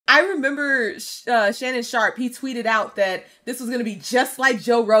I remember Shannon Sharpe, he tweeted out that this was going to be just like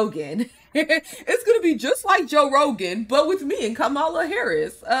Joe Rogan. It's going to be just like Joe Rogan, but with me and Kamala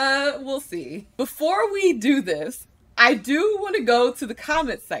Harris. We'll see. Before we do this, I do want to go to the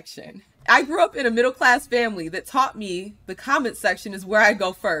comment section. I grew up in a middle-class family that taught me the comment section is where I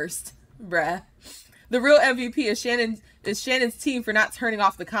go first. Bruh. The real MVP is Shannon's team for not turning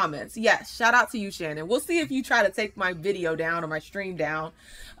off the comments. Yes, shout out to you, Shannon. We'll see if you try to take my video down or my stream down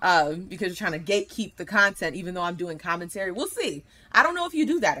because you're trying to gatekeep the content even though I'm doing commentary. We'll see. I don't know if you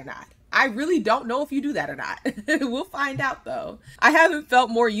do that or not. I really don't know if you do that or not. We'll find out though. I haven't felt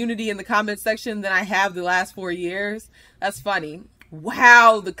more unity in the comment section than I have the last 4 years. That's funny.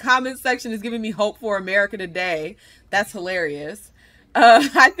 Wow, the comment section is giving me hope for America today. That's hilarious.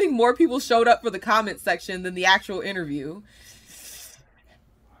 I think more people showed up for the comment section than the actual interview.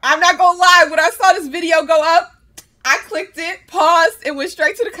 I'm not gonna lie, when I saw this video go up, I clicked it, paused, and went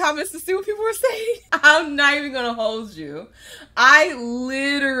straight to the comments to see what people were saying. I'm not even gonna hold you. I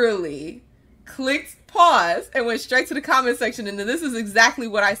literally clicked pause and went straight to the comment section, and this is exactly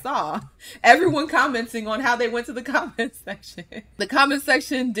what I saw. Everyone commenting on how they went to the comment section. The comment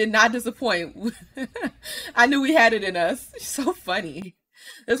section did not disappoint. I knew we had it in us. So funny.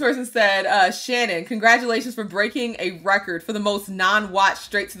 This person said, Shannon, congratulations for breaking a record for the most non-watch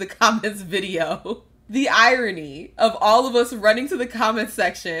straight to the comments video. The irony of all of us running to the comments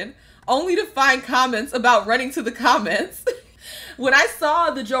section only to find comments about running to the comments. When I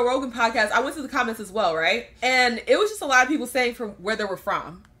saw the Joe Rogan podcast, I went to the comments as well, right? And it was just a lot of people saying from where they were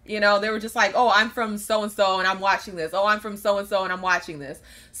from. You know, they were just like, oh, I'm from so-and-so and I'm watching this. Oh, I'm from so-and-so and I'm watching this.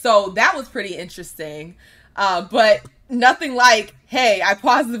 So that was pretty interesting. But nothing like, hey, I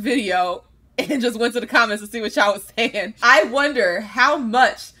paused the video and just went to the comments to see what y'all was saying. I wonder how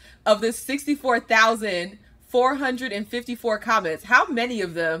much of this 64,454 comments, how many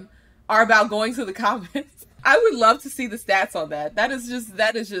of them are about going to the comments? I would love to see the stats on that. That is just,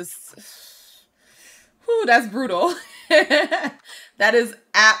 whew, that's brutal. That is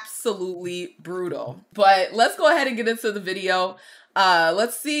absolutely brutal. But let's go ahead and get into the video.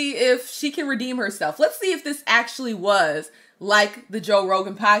 Let's see if she can redeem herself. Let's see if this actually was like the Joe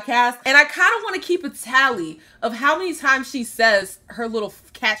Rogan podcast. And I kind of want to keep a tally of how many times she says her little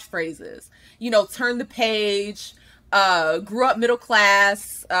catchphrases. You know, turn the page, grew up middle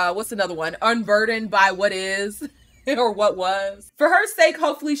class, what's another one? Unburdened by what is or what was. For her sake,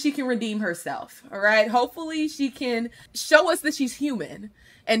 hopefully she can redeem herself, all right? Hopefully she can show us that she's human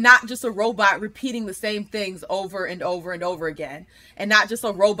and not just a robot repeating the same things over and over and over again, and not just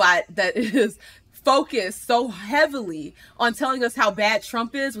a robot that is focused so heavily on telling us how bad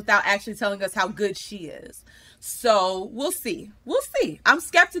Trump is without actually telling us how good she is. So we'll see. We'll see. I'm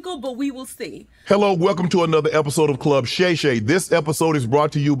skeptical, but we will see. Hello, welcome to another episode of Club Shay Shay. This episode is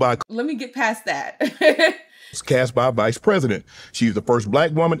brought to you by... Let me get past that. It's cast by Vice President. She's the first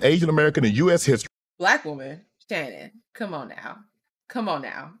Black woman, Asian American in U.S. history. Black woman? Shannon, come on now. Come on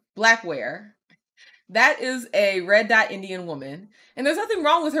now. Black where? That is a red dot Indian woman. And there's nothing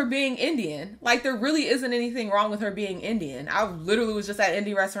wrong with her being Indian. Like, there really isn't anything wrong with her being Indian. I literally was just at an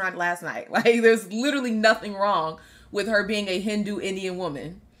Indian restaurant last night. Like, there's literally nothing wrong with her being a Hindu Indian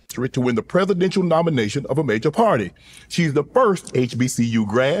woman. To win the presidential nomination of a major party. She's the first HBCU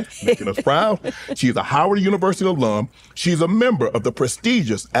grad, making us proud. She's a Howard University alum. She's a member of the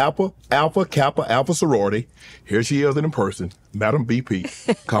prestigious Alpha Kappa Alpha sorority. Here she is in person, Madam VP,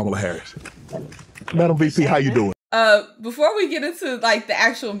 Kamala Harris. Madam VP, how you doing? Before we get into like the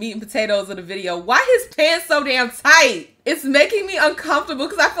actual meat and potatoes of the video, why his pants so damn tight? It's making me uncomfortable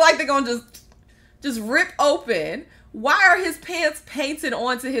because I feel like they're gonna just rip open. Why are his pants painted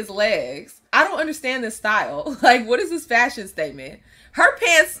onto his legs? I don't understand this style. Like, what is this fashion statement? Her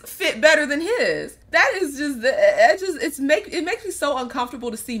pants fit better than his. That is just, it makes me so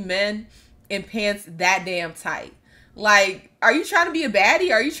uncomfortable to see men in pants that damn tight. Like, are you trying to be a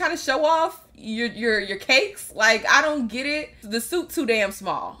baddie? Are you trying to show off your cakes? Like, I don't get it. The suit too damn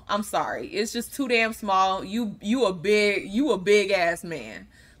small. I'm sorry. It's just too damn small. You a big ass man.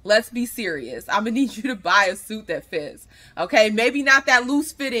 Let's be serious. I'm gonna need you to buy a suit that fits. Okay, maybe not that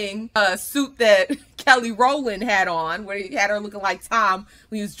loose fitting suit that Kelly Rowland had on, where he had her looking like Tom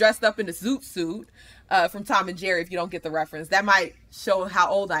when he was dressed up in the zoot suit from Tom and Jerry. If you don't get the reference, that might show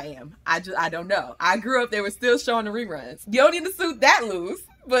how old I am. I don't know. I grew up, they were still showing the reruns. You don't need a suit that loose,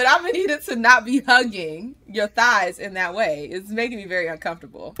 but I'm gonna need it to not be hugging your thighs in that way. It's making me very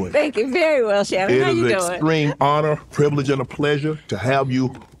uncomfortable. Thank you very well, Shannon. How you doing? It is an extreme honor, privilege, and a pleasure to have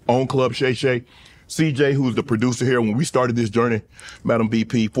you on Club Shay Shay. CJ, who's the producer here, when we started this journey, Madam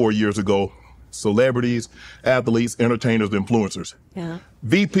VP, 4 years ago, celebrities, athletes, entertainers, influencers. Yeah.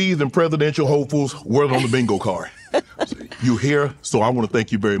 VPs and presidential hopefuls were on the bingo card. You're here, so I want to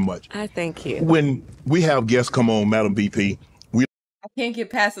thank you very much. I thank you. When we have guests come on, Madam VP, I can't get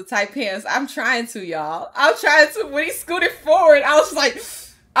past the tight pants. I'm trying to, y'all. I'm trying to. When he scooted forward, I was just like,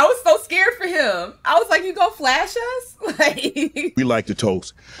 I was so scared for him. I was like, you gonna flash us? Like, we like to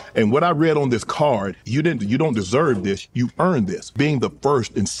toast. And what I read on this card, you don't deserve this. You earned this. Being the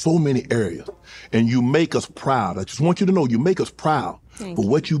first in so many areas. And you make us proud. I just want you to know you make us proud for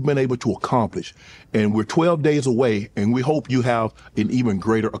what you've been able to accomplish. And we're 12 days away, and we hope you have an even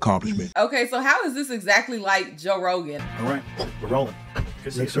greater accomplishment. okay, so how is this exactly like Joe Rogan? All right, we're rolling. Good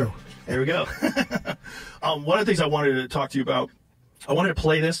to see you, sir. There we go. One of the things I wanted to talk to you about, I wanted to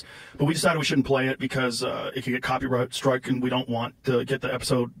play this, but we decided we shouldn't play it because it could get copyright strike, and we don't want to get the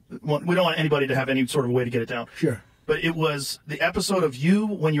episode. We don't want anybody to have any sort of way to get it down. Sure. But it was the episode of you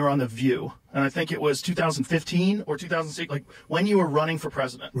when you were on The View, and I think it was 2015 or 2006, like when you were running for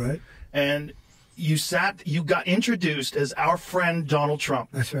president. Right. And you got introduced as our friend Donald Trump.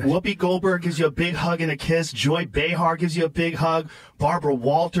 That's right. Whoopi Goldberg gives you a big hug and a kiss. Joy Behar gives you a big hug. Barbara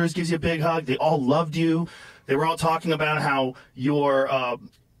Walters gives you a big hug. They all loved you. They were all talking about how you're,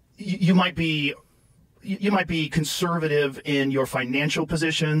 you might be conservative in your financial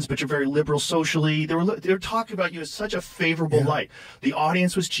positions, but you're very liberal socially. They were talking about you as such a favorable light. The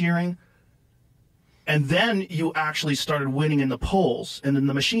audience was cheering. And then you actually started winning in the polls, and then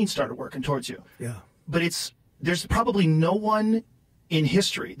the machine started working towards you. Yeah. But there's probably no one in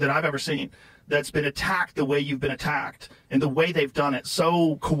history that I've ever seen that's been attacked the way you've been attacked, and the way they've done it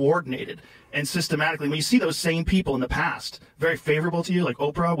so coordinated and systematically. When you see those same people in the past, very favorable to you, like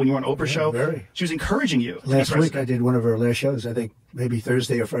Oprah, when you were on Oprah's show, very. she was encouraging you. Last week I did one of her last shows, I think maybe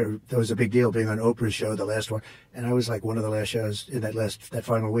Thursday or Friday. That was a big deal being on Oprah's show, the last one. And I was like one of the last shows in that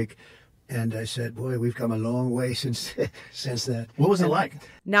final week. And I said, boy, we've come a long way since that. What was it like?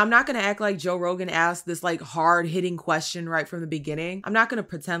 Now, I'm not going to act like Joe Rogan asked this like hard hitting question right from the beginning. I'm not going to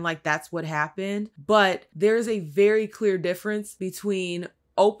pretend like that's what happened, but there's a very clear difference between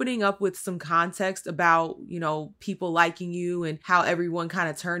opening up with some context about, you know, people liking you and how everyone kind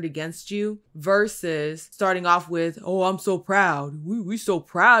of turned against you versus starting off with, oh, I'm so proud. We so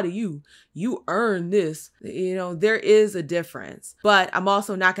proud of you. You earned this. You know, there is a difference, but I'm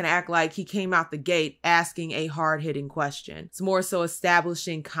also not going to act like he came out the gate asking a hard hitting question. It's more so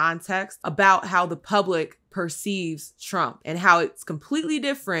establishing context about how the public perceives Trump and how it's completely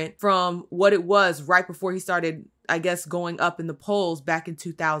different from what it was right before he started, I guess, going up in the polls back in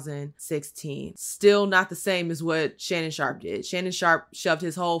 2016. Still not the same as what Shannon Sharpe did. Shannon Sharpe shoved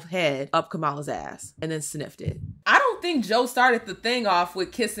his whole head up Kamala's ass and then sniffed it. I don't think Joe started the thing off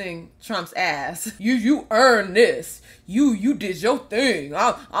with kissing Trump's ass. You earned this. You did your thing.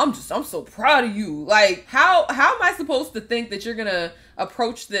 I'm so proud of you. Like, how am I supposed to think that you're gonna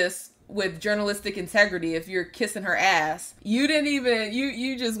approach this with journalistic integrity if you're kissing her ass? You didn't even,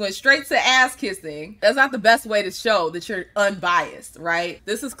 you just went straight to ass kissing. That's not the best way to show that you're unbiased, right?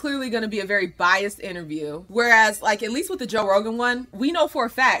 This is clearly going to be a very biased interview. Whereas, like, at least with the Joe Rogan one, we know for a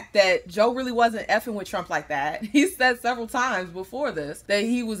fact that Joe really wasn't effing with Trump like that. He said several times before this that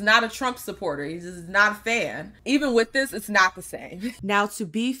he was not a Trump supporter. He's just not a fan. Even with this, it's not the same. Now, to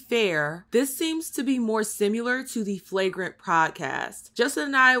be fair, this seems to be more similar to the Flagrant podcast. Justin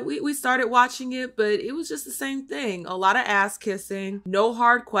and I, we started watching it, but it was just the same thing. A lot of ass kissing, no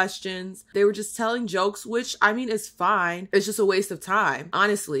hard questions. They were just telling jokes, which, I mean, is fine. It's just a waste of time.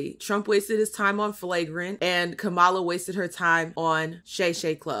 Honestly, Trump wasted his time on Flagrant and Kamala wasted her time on Shay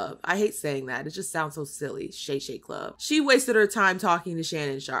Shay Club. I hate saying that. It just sounds so silly. Shay Shay Club. She wasted her time talking to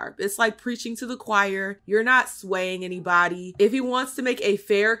Shannon Sharpe. It's like preaching to the choir. You're not swaying anybody. If he wants to make a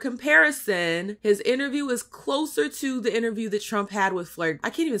fair comparison, his interview is closer to the interview that Trump had with Flagrant. I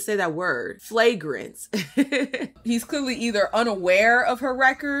can't even say that word. Flagrant. He's clearly either unaware of her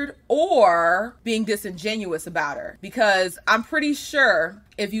record or being disingenuous about her, because I'm pretty sure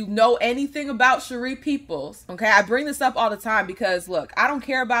if you know anything about Cherie Peoples, okay, I bring this up all the time because, look, I don't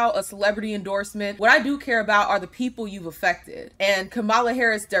care about a celebrity endorsement. What I do care about are the people you've affected. And Kamala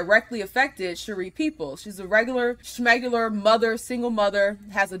Harris directly affected Cherie Peoples. She's a regular schmegular mother, single mother,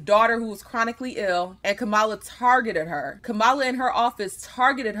 has a daughter who was chronically ill, and Kamala targeted her. Kamala in her office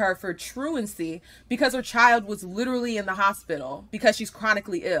targeted her for truancy because her child was literally in the hospital because she's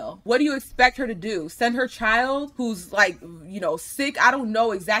chronically ill. What do you expect her to do? Send her child who's, like, you know, sick? I don't know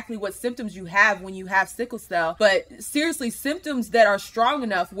know exactly what symptoms you have when you have sickle cell, but seriously, symptoms that are strong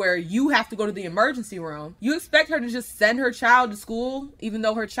enough where you have to go to the emergency room. You expect her to just send her child to school, even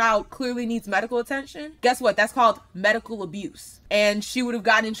though her child clearly needs medical attention? Guess what? That's called medical abuse. And she would have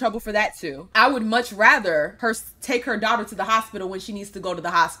gotten in trouble for that too. I would much rather her take her daughter to the hospital when she needs to go to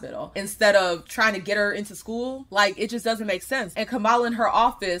the hospital instead of trying to get her into school. Like, it just doesn't make sense. And Kamala in her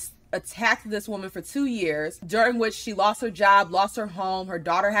office attacked this woman for 2 years, during which she lost her job, lost her home, her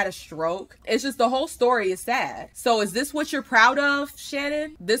daughter had a stroke. It's just, the whole story is sad. So is this what you're proud of,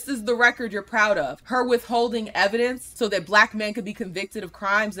 Shannon? This is the record you're proud of? Her withholding evidence so that black men could be convicted of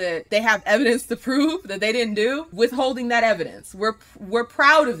crimes that they have evidence to prove that they didn't do? Withholding that evidence. We're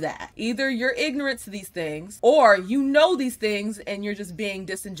proud of that. Either you're ignorant to these things, or you know these things and you're just being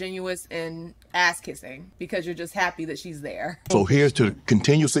disingenuous and ass kissing because you're just happy that she's there. So here's to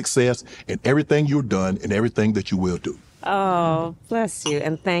continued success in everything you've done and everything that you will do. Oh, bless you,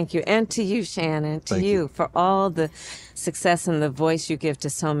 and thank you. And to you, Shannon, to you for all the success and the voice you give to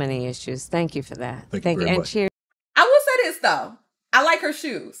so many issues. Thank you for that. Thank you very And much. cheers. I will say this though. I like her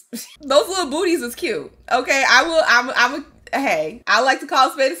shoes. Those little booties is cute. Okay, hey, I like to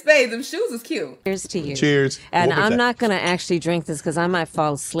call spade a spade. Them shoes is cute. Cheers to you. Cheers. And What was I'm that? not going to actually drink this because I might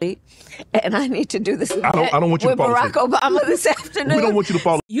fall asleep. And I need to do this I don't want you to with fall Barack asleep. Obama this afternoon. We don't want you to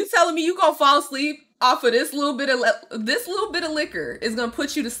fall. You telling me you gonna fall asleep off of this little bit of liquor is gonna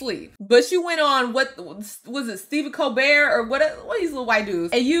put you to sleep? But you went on, what was it, Stephen Colbert or what are these little white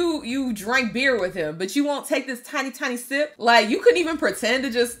dudes? And you drank beer with him, but you won't take this tiny sip. Like, you couldn't even pretend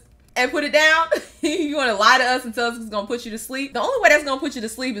to just and put it down. You want to lie to us and tell us it's gonna put you to sleep? The only way that's gonna put you to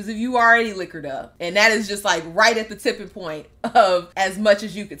sleep is if you already liquored up, and that is just like right at the tipping point of as much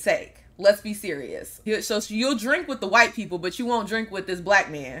as you could take. Let's be serious. So you'll drink with the white people, but you won't drink with this black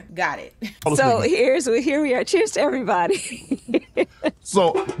man. Got it. So here we are. Cheers to everybody.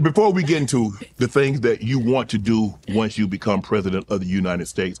 So before we get into the things that you want to do once you become president of the United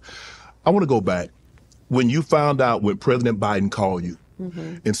States, I want to go back. When you found out when President Biden called you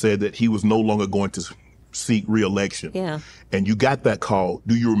and said that he was no longer going to seek re-election, and you got that call,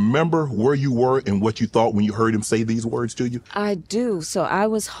 do you remember where you were and what you thought when you heard him say these words to you? I do. So I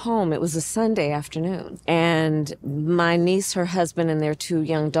was home. It was a Sunday afternoon. And my niece, her husband, and their 2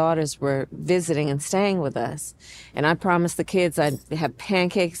 young daughters were visiting and staying with us. And I promised the kids I'd have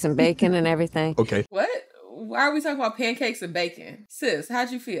pancakes and bacon and everything. Okay. What? Why are we talking about pancakes and bacon? Sis,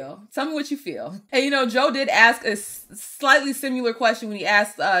 how'd you feel? Tell me what you feel. And Joe did ask a slightly similar question when he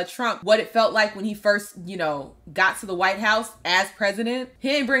asked Trump what it felt like when he first, got to the White House as president. He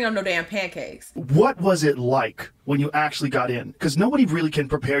ain't bringing up no damn pancakes. What was it like when you actually got in? Because nobody really can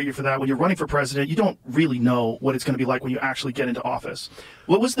prepare you for that. When you're running for president, you don't really know what it's going to be like when you actually get into office.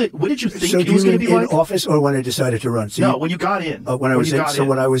 What did you think it was going to be like? In office or when I decided to run? So no, when you got in. When I was in. So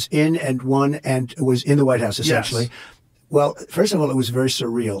when I was in and won and was in the White House, essentially. Yes. Well, first of all, it was very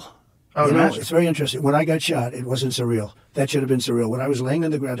surreal. It's very interesting. When I got shot, it wasn't surreal. That should have been surreal. When I was laying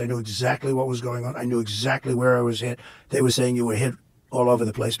on the ground, I knew exactly what was going on. I knew exactly where I was hit. They were saying you were hit all over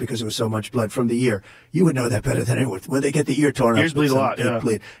the place because there was so much blood from the ear. You would know that better than anyone. When they get the ear torn up, ears bleed a lot. Yeah.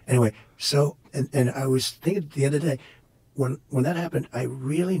 Bleed. Anyway, so and I was thinking at the end of the day, when that happened, I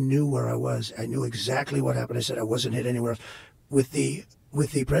really knew where I was. I knew exactly what happened. I said I wasn't hit anywhere else. With the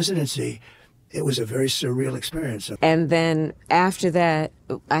presidency, it was a very surreal experience. And then after that,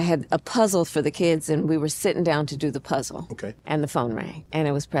 I had a puzzle for the kids, and we were sitting down to do the puzzle. Okay. And the phone rang, and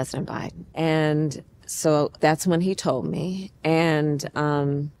it was President Biden. And so that's when he told me. And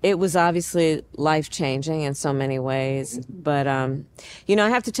it was obviously life-changing in so many ways. But, I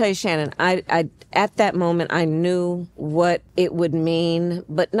have to tell you, Shannon, I at that moment, I knew what it would mean,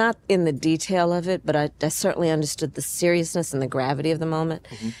 but not in the detail of it, but I certainly understood the seriousness and the gravity of the moment.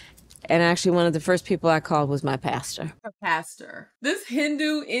 And actually, one of the first people I called was my pastor. Her pastor. This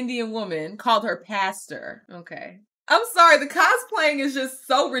Hindu Indian woman called her pastor. Okay. I'm sorry, the cosplaying is just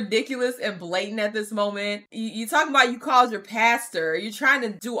so ridiculous and blatant at this moment. You talking about you called your pastor. You're trying to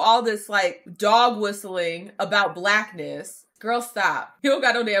do all this like dog whistling about blackness. Girl, stop. You don't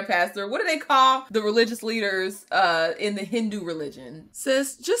got no damn pastor. What do they call the religious leaders in the Hindu religion?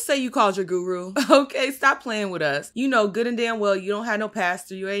 Sis, just say you called your guru. Okay, stop playing with us. You know good and damn well you don't have no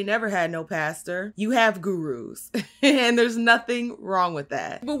pastor. You ain't never had no pastor. You have gurus. And there's nothing wrong with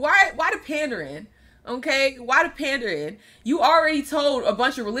that. But why the pandering? Okay, why the pandering? You already told a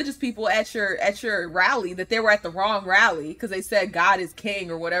bunch of religious people at your rally that they were at the wrong rally because they said God is king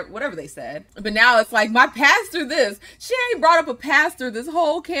or whatever they said. But now it's like, my pastor this. She ain't brought up a pastor this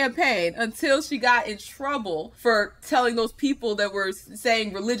whole campaign until she got in trouble for telling those people that were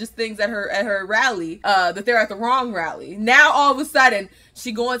saying religious things at her rally that they're at the wrong rally. Now all of a sudden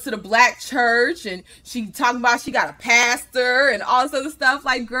she going to the black church and she talking about she got a pastor and all this other stuff.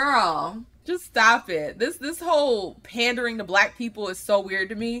 Like, girl, just stop it. This whole pandering to black people is so weird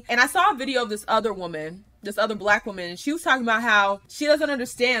to me. And I saw a video of this other black woman, and she was talking about how she doesn't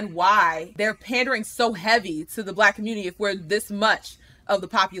understand why they're pandering so heavy to the black community if we're this much of the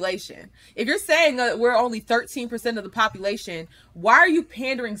population. If you're saying we're only 13% of the population, why are you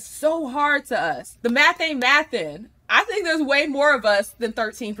pandering so hard to us? The math ain't mathin'. I think there's way more of us than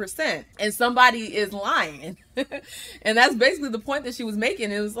 13%, and somebody is lying. And that's basically the point that she was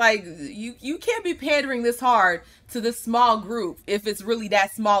making. It was like, you can't be pandering this hard to this small group if it's really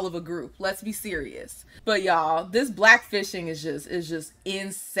that small of a group. Let's be serious. But y'all, this blackfishing is just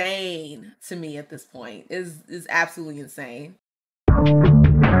insane to me at this point. Is absolutely insane.